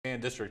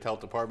and District Health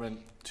Department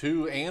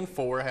 2 and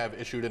 4 have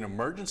issued an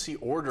emergency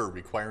order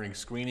requiring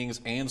screenings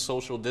and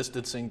social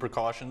distancing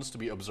precautions to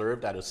be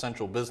observed at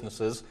essential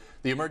businesses.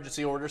 The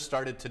emergency order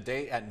started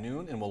today at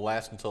noon and will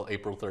last until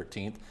April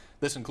 13th.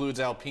 This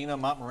includes Alpena,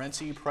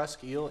 Montmorency,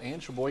 Presque Isle,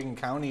 and Sheboygan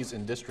counties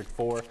in District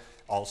 4,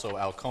 also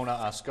Alcona,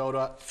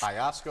 Oscoda,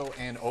 Iosco,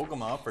 and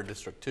Ogama for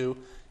District 2.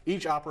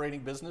 Each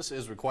operating business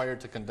is required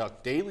to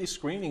conduct daily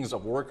screenings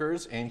of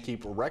workers and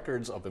keep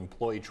records of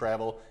employee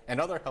travel and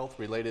other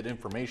health-related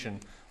information.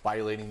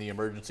 Violating the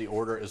emergency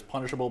order is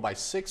punishable by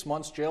 6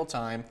 months jail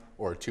time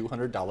or a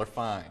 $200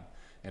 fine.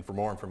 And for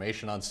more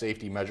information on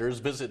safety measures,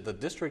 visit the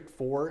District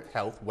 4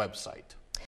 Health website.